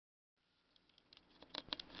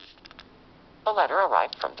A letter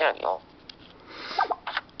arrived from Daniel.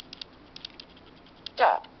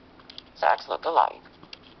 Dad. Zach's look alike.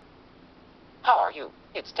 How are you?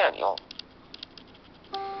 It's Daniel.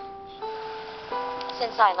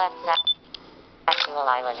 Since I left Zach's actual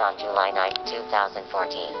island on July 9,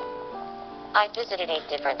 2014, I've visited 8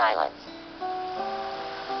 different islands.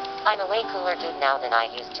 I'm a way cooler dude now than I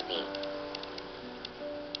used to be.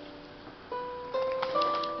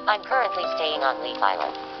 I'm currently staying on Leaf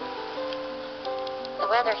Island. The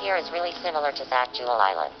weather here is really similar to Zach Jewel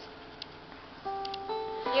Islands.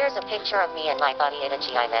 Here's a picture of me and my buddy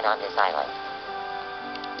Reggie I met on this island.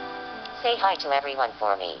 Say hi to everyone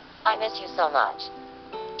for me. I miss you so much.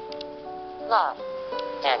 Love,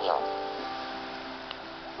 Daniel.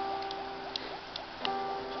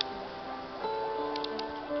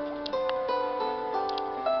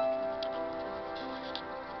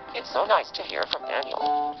 It's so nice to hear from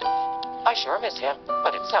Daniel. I sure miss him,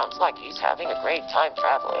 but it sounds like he's having a great time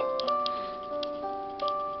traveling.